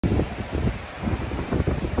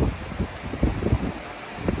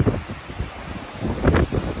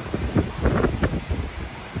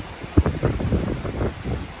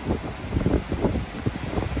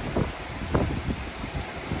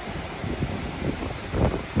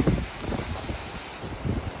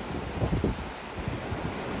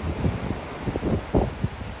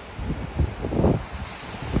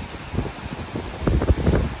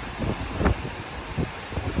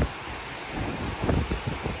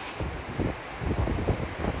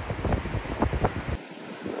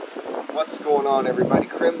What's going on, everybody?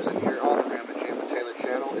 Crimson here on the RammaJammaTaylor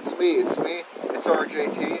channel. It's me, it's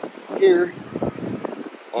RJT here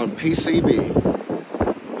on PCB.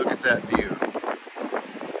 Look at that view.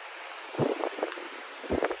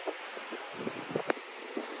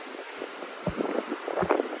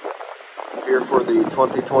 Here for the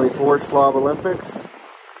 2024 Slob Olympics.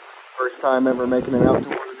 First time ever making it out to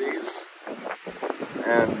one of these.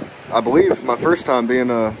 And I believe my first time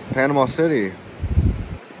being in Panama City.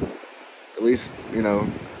 At least, you know,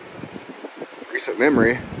 recent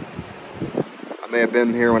memory. I may have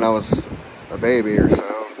been here when I was a baby or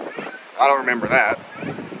so. I don't remember that.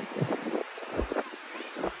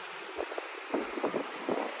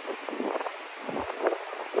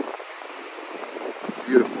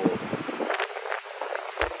 Beautiful.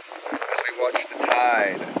 As we watch the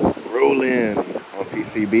tide roll in on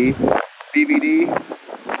PCB, BVD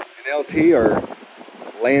and LT are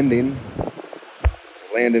landing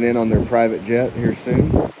in on their private jet here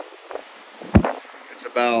soon. It's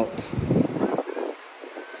about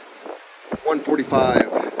 1:45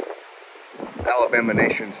 Alabama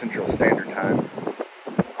Nation Central Standard Time.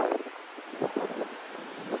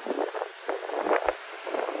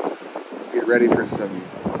 Get ready for some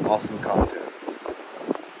awesome content.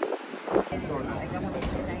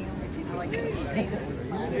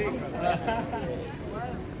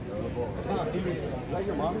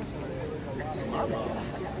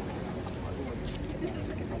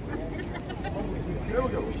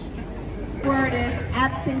 Word is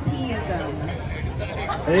absenteeism.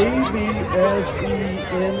 A-B-S-E-N-T-I-S-M.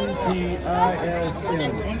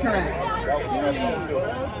 Incorrect.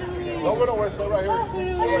 Don't go nowhere, stay right here.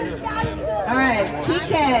 All right,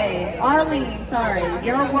 PK, Arlene, sorry.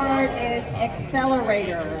 Your word is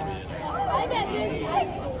accelerator.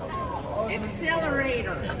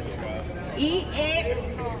 Accelerator. E-X.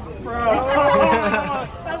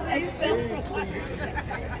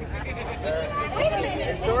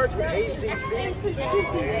 It starts with A-C-C.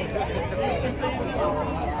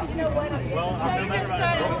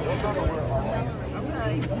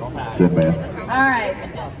 All right,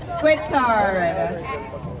 Squidtard.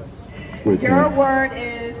 Your word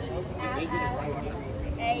is...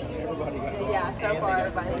 Yeah, so far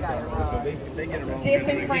everybody's got it wrong.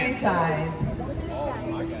 Disenfranchised.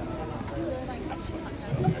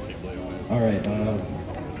 All right,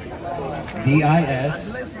 D-I-S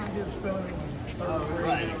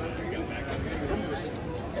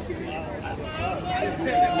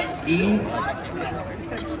E-N-F-R-A-N-C-H-I-S-E.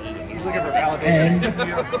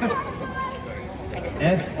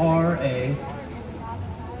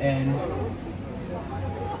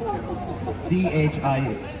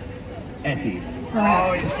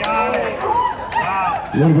 Oh, you got it! Wow.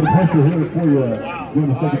 A little bit of pressure here for you. Doing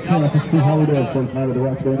the second chance. Let's see how it is. First night of the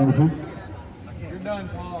rack day number 2. You're done,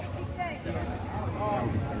 Paul.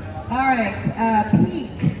 All right, Pete,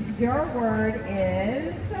 your word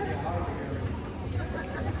is...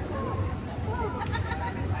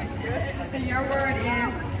 Your word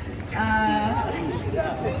is...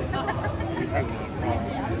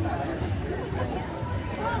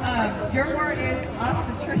 your word is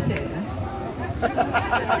obstetrician.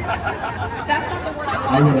 That's not the word I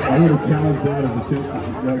would have challenged that as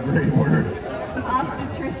a great word.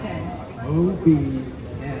 obstetrician. O-B-S-T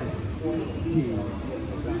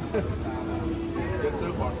Good so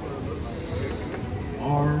far.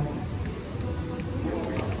 R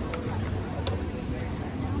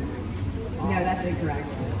No, that's incorrect.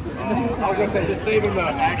 I was going to say, just save him the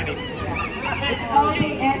agony. It's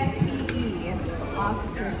O-B-S-T-E.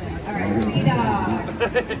 Obstetrician. All right, Rita.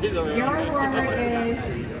 Your word is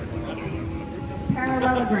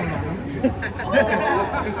parallelogram.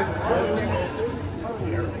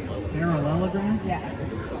 Parallelogram? Yeah.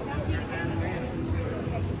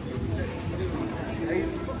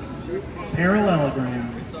 Parallelogram.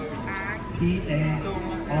 P-A-R-A-L-L-E-O-G-R-A-M.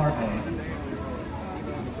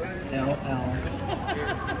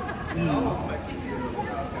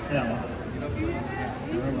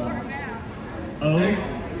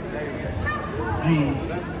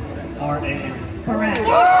 Correct.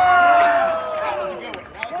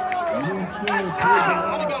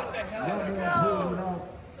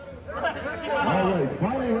 All right,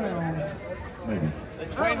 final round. Maybe. The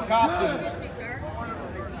twin costumes.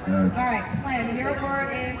 All right, Slam, your word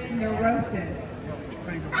is neurosis.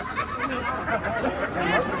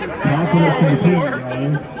 Confidence in the team,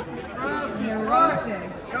 guys. Neurosis.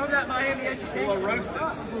 Show that Miami education.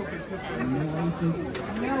 Neurosis.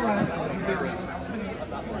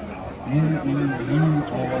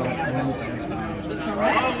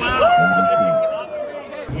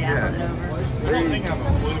 Yeah. I don't think I'm a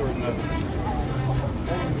blue or nothing.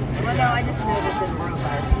 Well, no, I I just know that the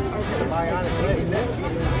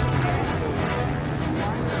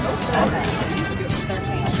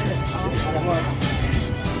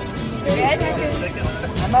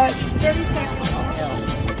How much? 30 seconds.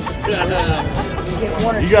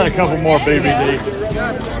 You got a couple more, BBD.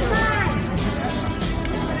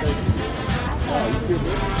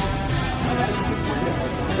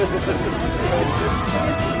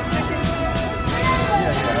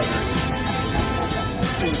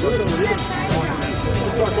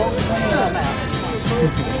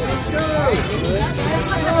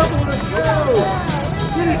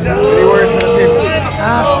 Any words for the people?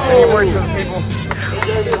 Any words for the people?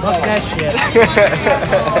 Fuck that shit.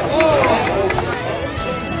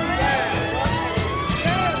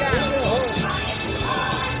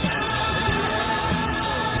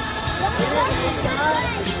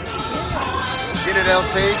 Get it,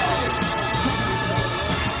 LT.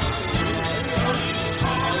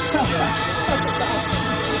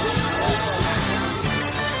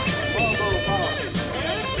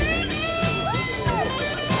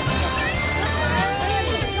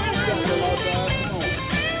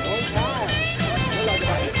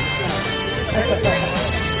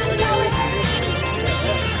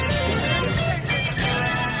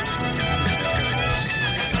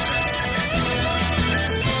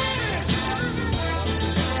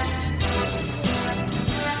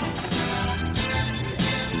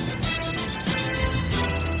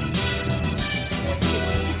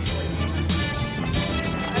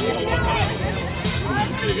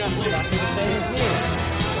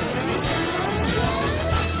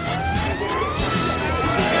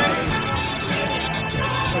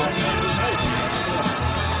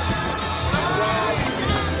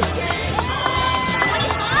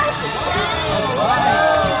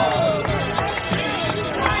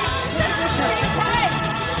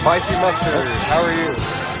 Spicy mustard, how are you?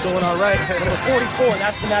 Doing all right. Number 44,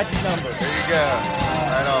 that's the magic number. There you go.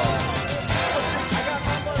 Right on.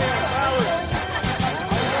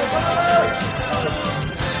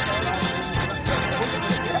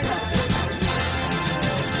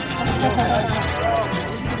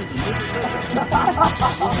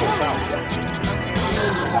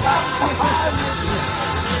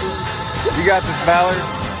 You got this, Ballard.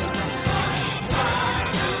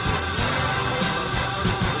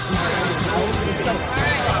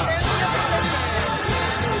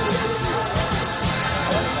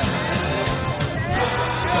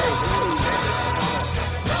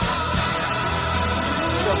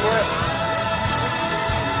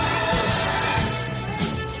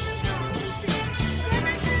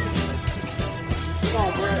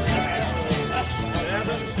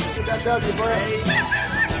 W, Brett.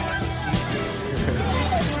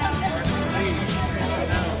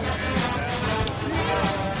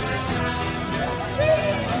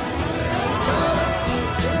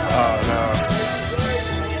 Oh no.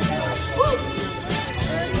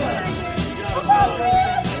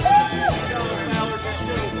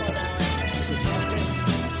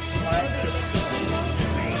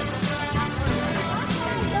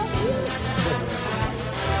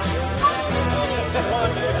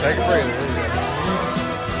 Take a breather.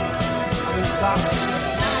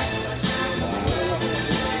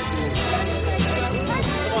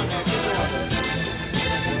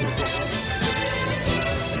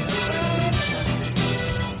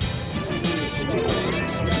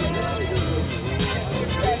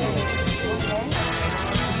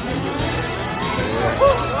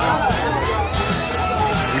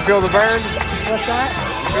 You feel the burn? What's that?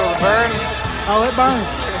 You feel the burn? Oh, it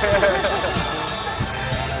burns.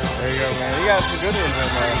 There you go, man. You got some good ones in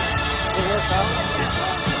there.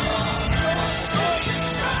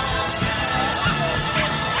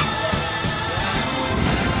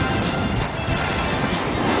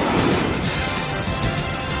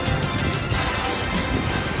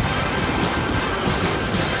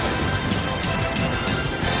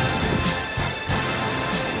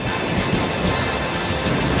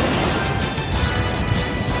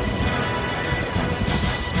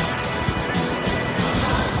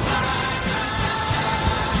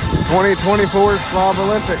 '24 Slob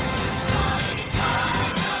Olympics.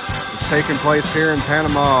 It's taking place here in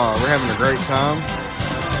Panama. We're having a great time.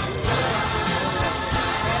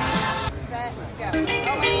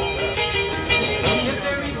 If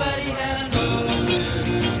everybody had a nose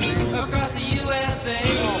across the USA,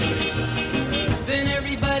 then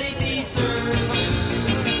everybody'd be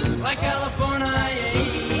served like California.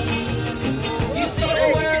 You'd see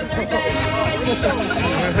them wearing their baggies,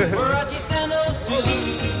 Warachi sandals too.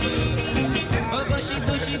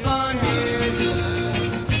 Bushy blonde hair,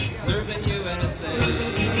 surfing USA.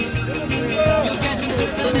 You'll catch him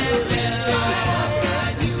surfing at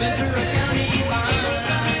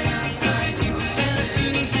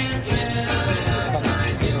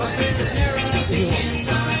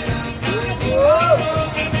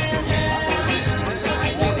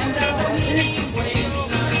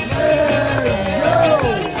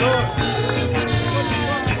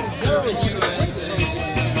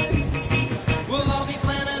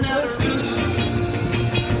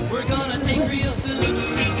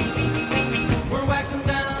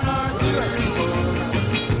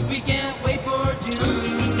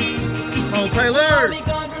I'll be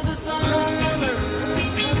gone for the summer.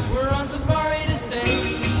 We're on safari to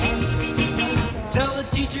stay. Tell the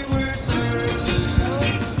teacher we're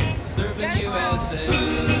surfing USA.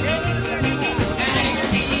 And anchor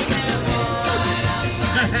keys and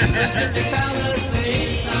outside, Pacific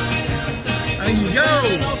Palisades. There you go.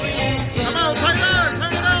 Come on, Taylor,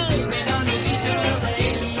 turn it on.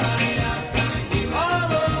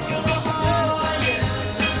 All over Hawaii,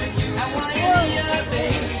 at Waimea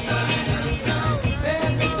Bay.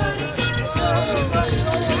 Everybody's got surfing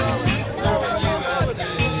USA.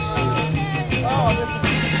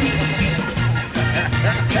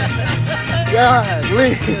 God,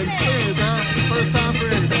 Lee. Experience, huh? First time for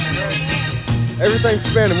everything, right? Everything's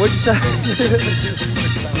spinning. What'd you say?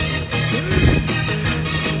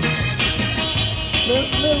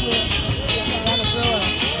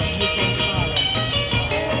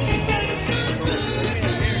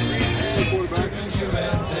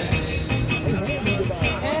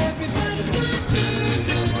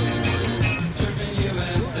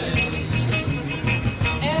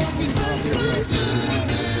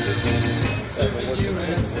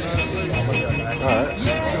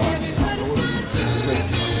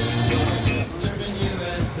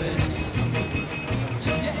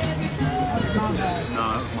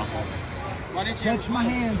 Touch my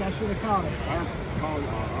hands, I should have caught it.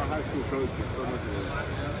 Our high school coach was so much of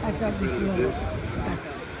Back up just a little. Back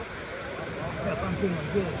up. I'm feeling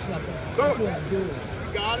good, sucker. I'm feeling good.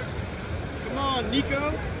 You got it. Come on,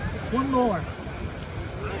 Nico. One more.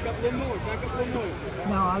 Back up a little more. Back up a little more.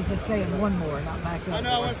 No, I was just saying one more, not back up. I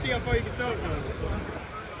know. I want to see how far you can throw it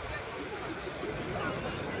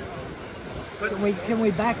now. Can we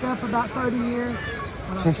back up about 30 years?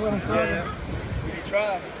 When I'm 27? Yeah. You can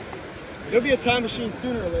try. There'll be a time machine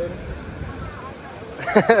sooner or later.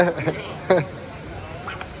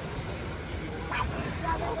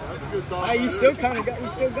 Hey, you still got it. Man.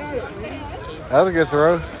 That was a good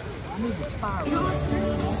throw. I need to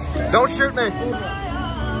spiral. Don't shoot me. Is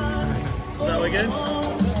that we good?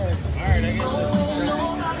 Alright, I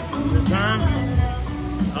guess this time.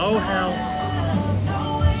 Oh hell.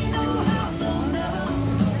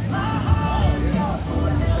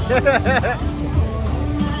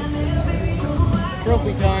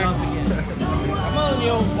 Trophy time. Come on, you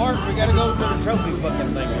old Mark. We gotta go to the trophy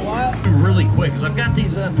fucking thing. What? Really quick, because I've got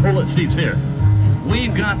these toilet seats here.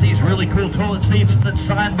 We've got these really cool toilet seats that's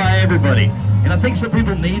signed by everybody. And I think some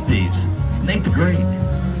people need these. Nate the Great.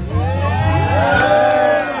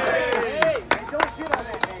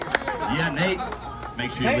 Yeah, Nate.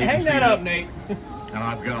 Make sure you leave Hang that up, Nate. And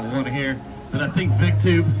I've got one here that I think Vic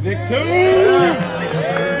Tube. Vic Tube! Definitely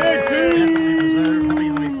deserve. Definitely deserve.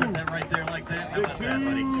 Let me set that right there like that. How about that,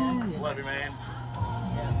 buddy? Love you, man.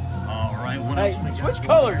 All right, what else we got? Switch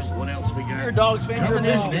colors. What else we got? You're a dog's fan. You're a Coming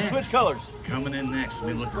in Michigan. next. Switch colors. Coming in next,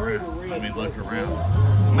 let me look around.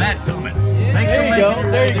 Matt Dummett. Thanks There for you making go.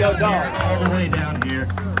 your There way you go, down dog. here, all the way down here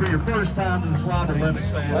for your first time to the Slob Olympics.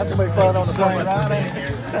 That's gonna be fun on the plane, right?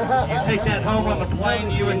 You take that home on the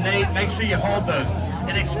plane, you and Nate. Make sure you hold those.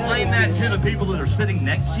 And explain that to the people that are sitting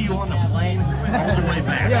next to you on the plane all the way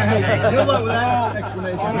back. Good luck with that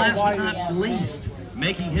explanation. Last but not least,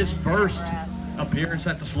 making his first appearance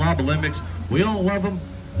at the Slob Olympics. We all love him.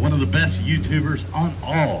 One of the best YouTubers on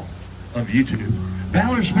all of YouTube.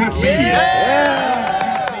 Valor Sports Media.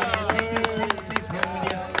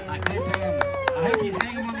 I hope you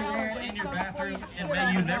hang them on the wall in your bathroom, and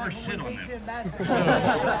may you never shit on them. So,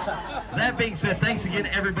 that being said, thanks again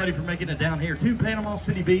everybody for making it down here to Panama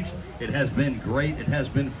City Beach. It has been great. It has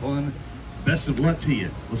been fun. Best of luck to you.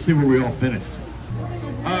 Let's see where we all finish.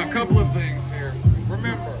 A couple of things here.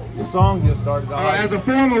 Remember, The song just started. as a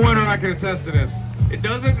former winner, I can attest to this. It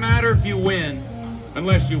doesn't matter if you win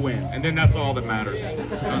unless you win, and then that's all that matters.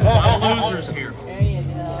 A lot of losers here. So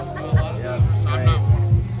I'm not one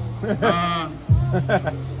of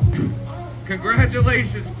them.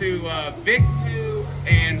 Congratulations to Vic 2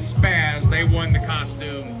 and Spaz. They won the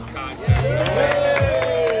costume contest.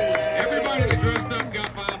 Everybody that dressed up got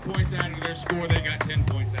 5 points out of their score. They got 10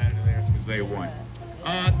 points out of theirs because they won.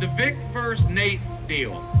 The Vic versus Nate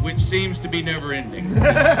deal, which seems to be never ending.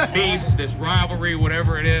 This beef, this rivalry,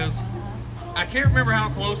 whatever it is. I can't remember how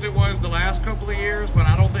close it was the last couple of years, but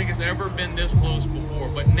I don't think it's ever been this close before.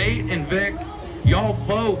 But Nate and Vic, y'all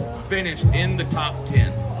both finished in the top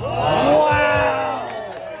 10. Wow!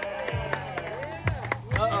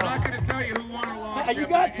 I'm not going to tell you who won or lost. You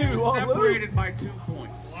got two. It was separated by 2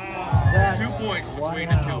 points. Wow. 2 points between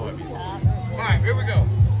the two of you. All right, here we go.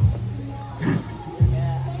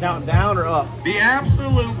 Down or up? The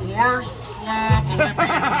absolute worst slob Olympian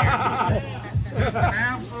here. Just an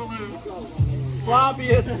absolute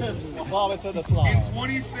Slobbiest. Slobbiest of the slob. In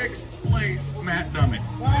 26th place, Matt Dummett.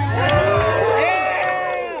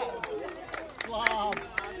 Yeah! Slob.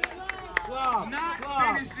 Slob.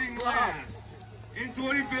 Not finishing last. In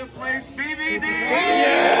 25th place, BVD.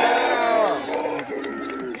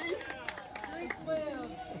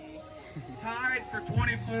 Tied for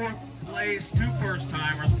 24th place, two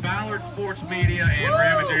first-timers, Ballard Sports Media and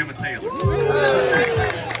RammaJammaTaylor.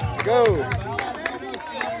 Go.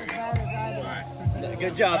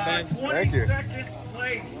 Good job, man. Thank you. 22nd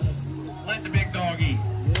place, let the big dog eat.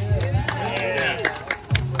 Yeah.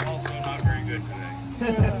 Also not very good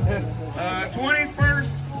today.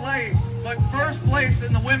 21st place, but first place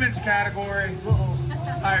in the women's category,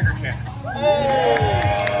 Tiger Cat.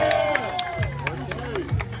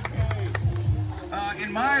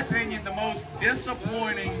 In my opinion, the most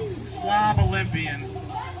disappointing Slob Olympian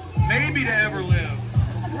maybe to ever live,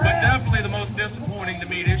 but definitely the most disappointing to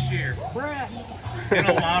me this year. In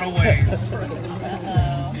a lot of ways.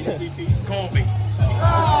 Colby.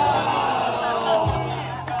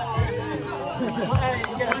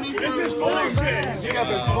 This is bullshit. You got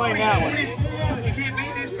to explain that one. You can't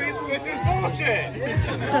beat these people? This is bullshit.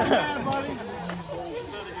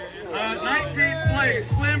 19th place,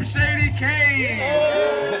 Slim Shady Kane.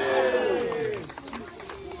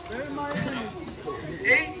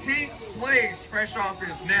 18th place, fresh off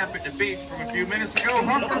his nap at the beach from a few minutes ago,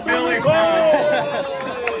 Humper Billy. You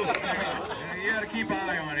gotta keep an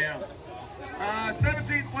eye on him.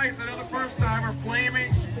 17th place, another first-timer,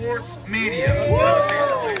 Flaming Sports Media.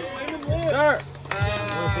 Sir.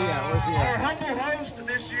 Our humble host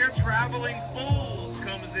this year, Traveling Fools,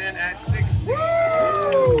 comes in at 16.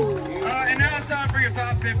 And now it's time for your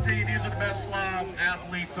top 15. These are the best slob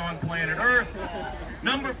athletes on planet Earth.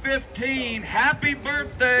 Number 15, happy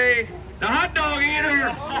birthday, the hot dog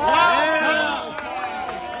eater.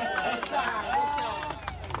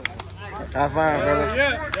 High five, brother.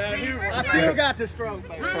 I still got the stroke.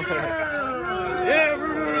 Yeah,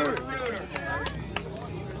 Rooter.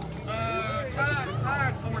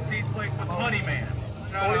 Tied 14th place with Money Man.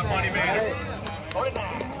 Shout out Money Man.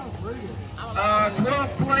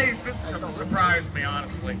 12th place, this surprised me,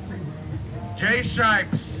 honestly. Jay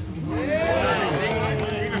Shipes.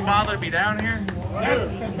 Even bother to be down here? Oh,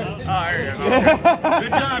 there you go.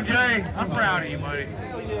 Good job, Jay. I'm proud of you, buddy.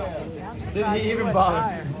 Didn't he even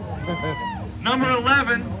bother? Number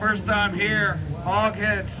 11, first time here,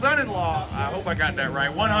 hog-headed son-in-law. I hope I got that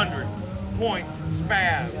right. 100 points,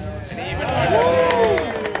 spaz, and even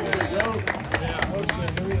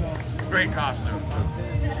 100. Great costume.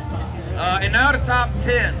 And now the top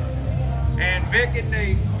 10. And Vic and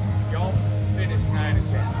Nate, y'all finished 9 and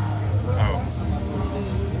 10. Oh.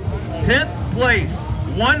 10th place,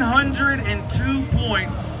 102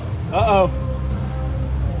 points. Uh-oh.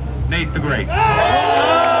 Nate the Great.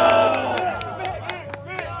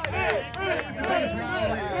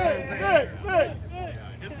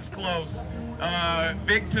 This is close.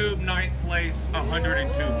 Big Tube, 9th place, 102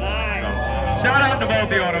 points. So, shout out to both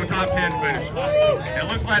the auto top 10 finish. It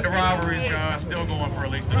looks like the rivalry's still going for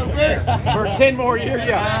at least a year. For 10 more years,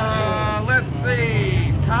 yeah. Let's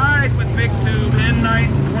see. Tied with Big Tube in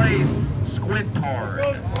 9th place, Squidtard.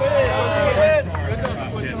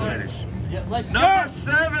 Top 10 finish. Number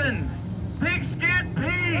 7, Pigskin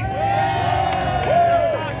Pete.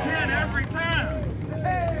 Top 10 every time.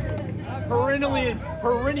 Perennially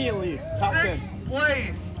top 10. 6th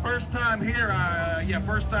place, first time here,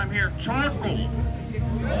 Charcoal. Buddy,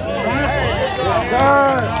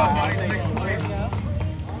 6th place.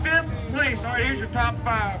 5th place, all right, here's your top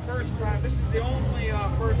 5. First time, this is the only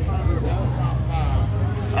first time we've got the top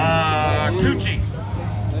 5. Tucci.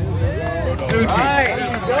 All right,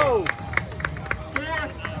 go.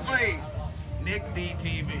 4th place, Nick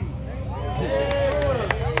DTV.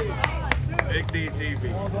 Nick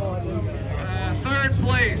DTV. 3rd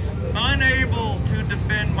place, unable to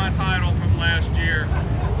defend my title from last year,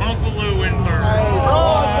 Uncle Lou in 3rd.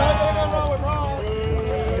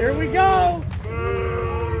 Here we go.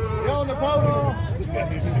 Go on the podium.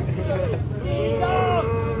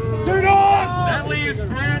 Suit on. That leaves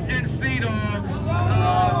Brett and Sea-Dog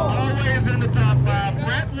always in the top 5.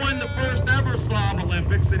 Brett won the first ever Slob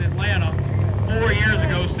Olympics in Atlanta 4 years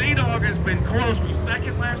ago. Sea-Dog has been close. Was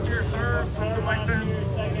 2nd last year, 3rd, something like that?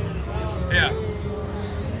 Yeah.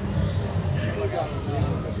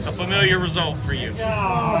 A familiar result for you. No.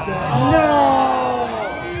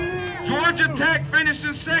 Georgia Tech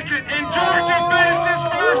finishes 2nd, and Georgia finishes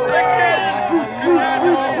 1st again.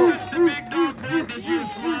 Congratulations to Big Dog Brett, this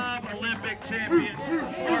year's Slob Olympic champion.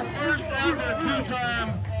 Our first ever 2-time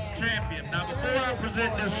champion. Now, before I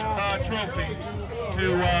present this trophy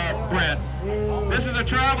to Brett, this is a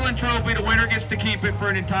traveling trophy. The winner gets to keep it for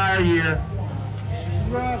an entire year.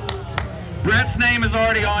 Brett's name is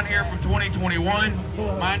already on here from 2021.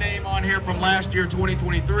 My name on here from last year,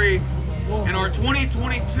 2023. And our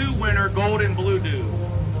 2022 winner, Golden Blue Dude.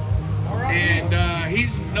 And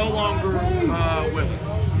he's no longer with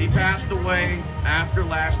us. He passed away after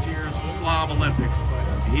last year's Slob Olympics.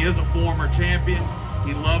 But he is a former champion.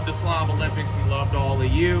 He loved the Slob Olympics. He loved all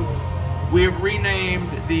of you. We have renamed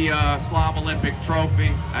the Slob Olympic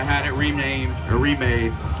trophy. I had it renamed or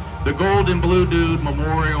remade the Golden Blue Dude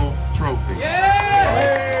Memorial Trophy.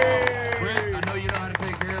 Yeah! Brett, I know you know how to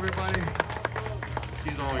take care of everybody.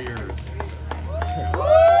 She's all yours.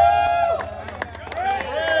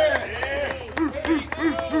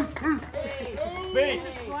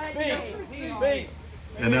 Speak.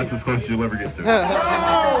 And that's as close as you'll ever get to it.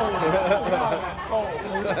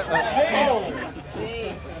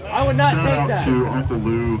 I would not Shout take out that. to Uncle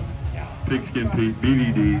Lou, Pigskin Pete,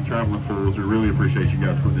 BVD, Traveling Fools. We really appreciate you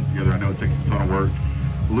guys putting this together. I know it takes a ton of work.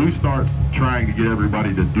 Lou starts trying to get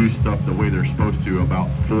everybody to do stuff the way they're supposed to about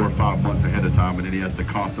 4 or 5 months ahead of time, and then he has to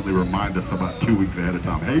constantly remind us about 2 weeks ahead of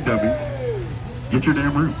time. Hey, dummy, get your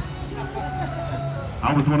damn room.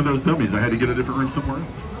 I was one of those dummies. I had to get a different room somewhere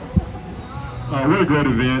else. What a great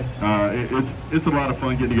event. It's a lot of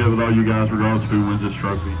fun getting together with all you guys, regardless of who wins this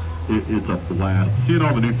trophy. It's a blast. Seeing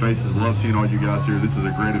all the new faces, love seeing all you guys here. This is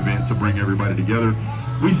a great event to bring everybody together.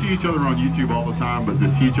 We see each other on YouTube all the time, but to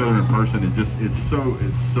see each other in person, it's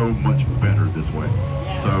so much better this way.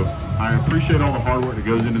 So I appreciate all the hard work that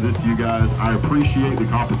goes into this, you guys. I appreciate the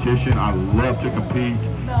competition. I love to compete,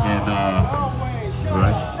 and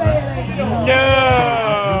right? No. So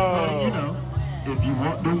I'm just letting you know, if you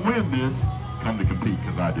want to win this, come to compete,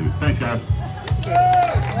 because I do. Thanks, guys.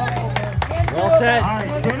 Well said. All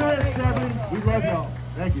right, dinner at 7. We love y'all.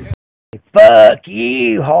 Thank you. Fuck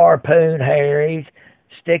you, harpoon Harrys.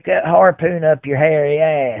 Stick that harpoon up your hairy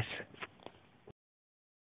ass.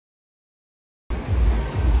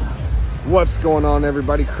 What's going on,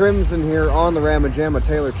 everybody? Crimson here on the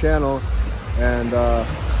RammaJammaTaylor channel, and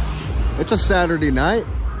it's a Saturday night.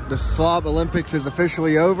 The Slob Olympics is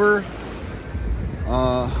officially over.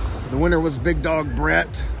 The winner was Big Dog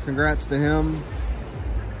Brett. Congrats to him.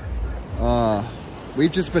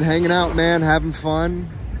 We've just been hanging out, man, having fun.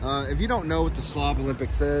 If you don't know what the Slob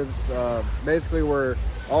Olympics is, basically we're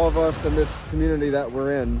all of us in this community that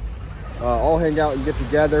we're in all hang out and get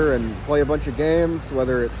together and play a bunch of games,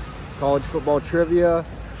 whether it's college football trivia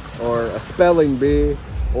or a spelling bee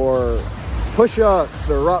or push-ups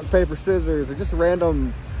or rock, paper, scissors, or just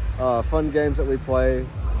random fun games that we play.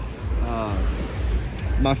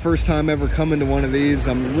 My first time ever coming to one of these.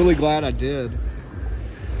 I'm really glad I did.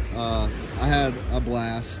 I had a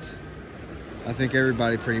blast. I think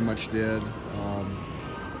everybody pretty much did.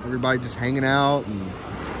 Everybody just hanging out, and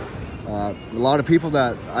a lot of people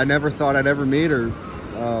that I never thought I'd ever meet, or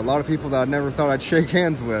a lot of people that I never thought I'd shake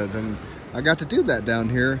hands with, and I got to do that down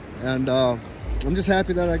here, and I'm just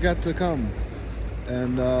happy that I got to come.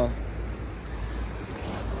 And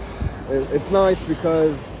it's nice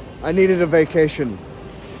because I needed a vacation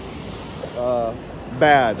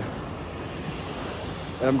bad,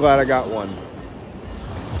 and I'm glad I got one.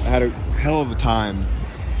 I had a hell of a time.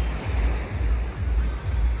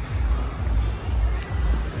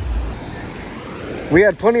 We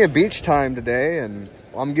had plenty of beach time today, and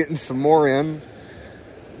I'm getting some more in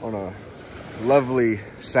on a lovely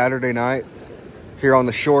Saturday night here on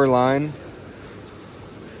the shoreline.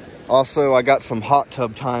 Also, I got some hot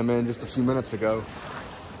tub time in just a few minutes ago.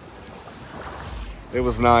 It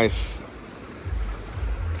was nice.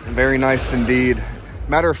 Very nice indeed.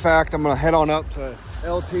 Matter of fact, I'm gonna head on up to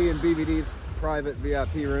LT and BVD's private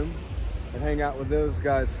VIP room and hang out with those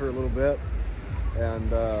guys for a little bit.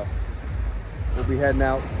 And we'll be heading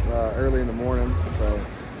out early in the morning. So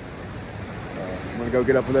I'm gonna go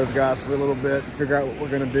get up with those guys for a little bit and figure out what we're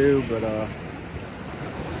gonna do. But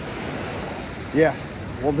yeah,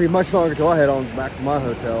 won't be much longer till I head on back to my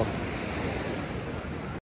hotel.